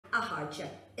Harja,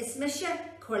 Ismisha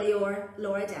Corleor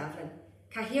Laura Devlin,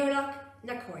 Cahirloch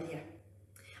na Corlia.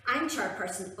 I'm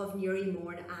Chairperson of Newry,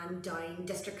 Mourne and Down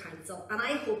District Council, and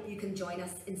I hope you can join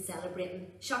us in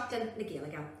celebrating Seachtain na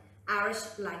Gaeilge,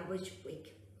 Irish Language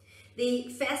Week. The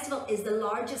festival is the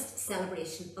largest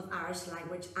celebration of Irish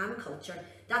language and culture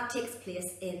that takes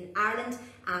place in Ireland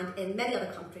and in many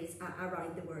other countries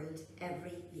around the world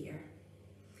every year.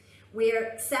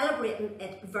 We're celebrating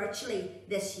it virtually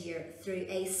this year through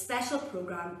a special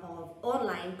programme of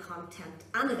online content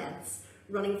and events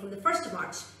running from the 1st of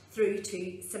March through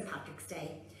to St Patrick's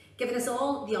Day, giving us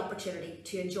all the opportunity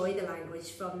to enjoy the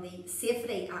language from the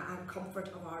safety and comfort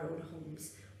of our own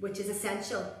homes, which is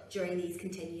essential during these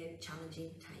continuing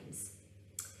challenging times.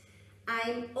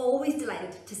 I'm always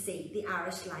delighted to see the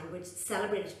Irish language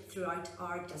celebrated throughout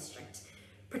our district,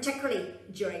 particularly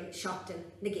during Seachtain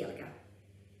na Gaeilge.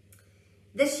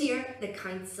 This year, the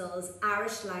Council's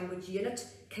Irish Language Unit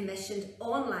commissioned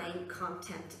online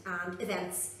content and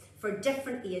events for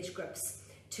different age groups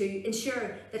to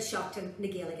ensure that Seachtain na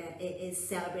Gaeilge is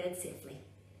celebrated safely.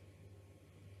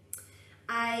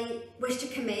 I wish to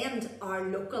commend our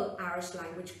local Irish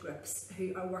language groups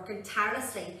who are working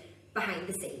tirelessly behind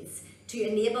the scenes to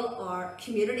enable our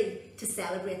community to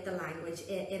celebrate the language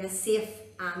in a safe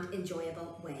and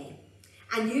enjoyable way.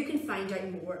 And you can find out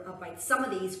more about some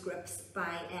of these groups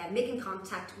by making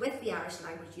contact with the Irish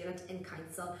Language Unit in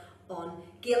Council on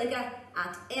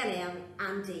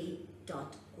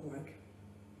gaeilge@nmd.org.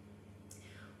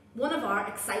 One of our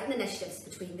exciting initiatives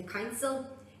between the Council,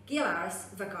 Gaeilge,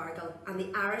 Gaeilge and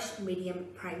the Irish medium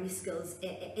primary schools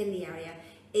in the area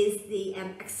is the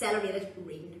Accelerated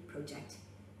Reading Project.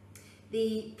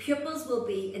 The pupils will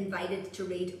be invited to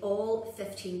read all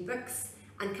 15 books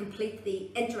and complete the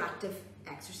interactive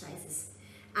exercises.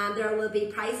 And there will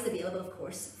be prizes available, of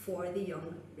course, for the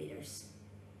young readers.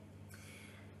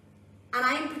 And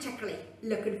I'm particularly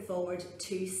looking forward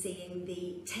to seeing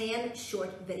the 10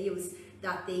 short videos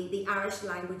that the Irish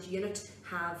Language Unit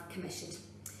have commissioned.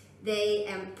 They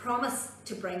promise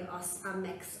to bring us a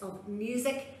mix of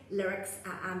music, lyrics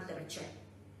and literature.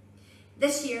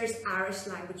 This year's Irish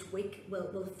Language Week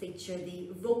will feature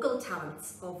the vocal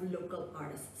talents of local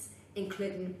artists,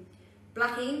 including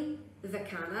Blachine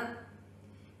Vicana,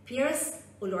 Pierce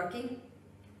O'Lorkin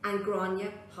and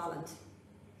Grania Holland.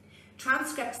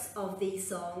 Transcripts of these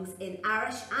songs in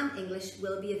Irish and English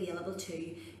will be available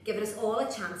too, giving us all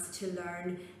a chance to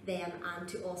learn them and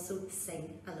to also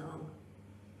sing along.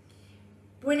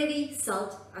 Buinagi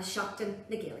Salt a Seachtain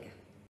na Gaeilge.